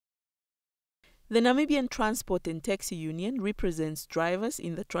The Namibian Transport and Taxi Union represents drivers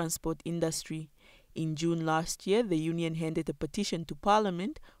in the transport industry. In June last year, the union handed a petition to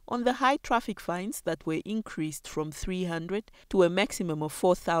Parliament on the high traffic fines that were increased from $300 to a maximum of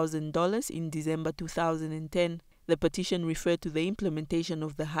 $4,000 in December 2010. The petition referred to the implementation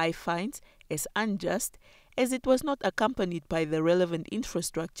of the high fines as unjust, as it was not accompanied by the relevant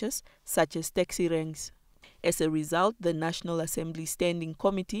infrastructures such as taxi ranks. As a result, the National Assembly Standing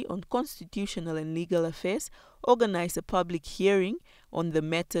Committee on Constitutional and Legal Affairs organized a public hearing on the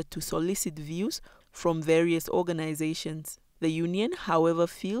matter to solicit views from various organizations. The union, however,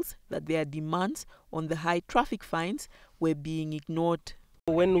 feels that their demands on the high traffic fines were being ignored.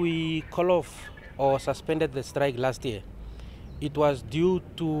 When we call off or suspended the strike last year, it was due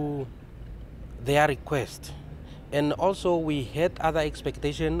to their request. And also we had other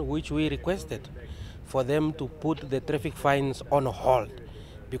expectations which we requested for them to put the traffic fines on hold.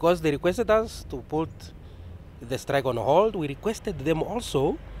 Because they requested us to put the strike on hold, we requested them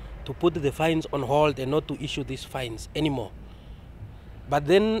also to put the fines on hold and not to issue these fines anymore. But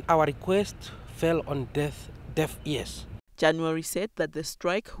then our request fell on deaf ears. January said that the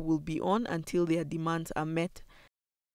strike will be on until their demands are met.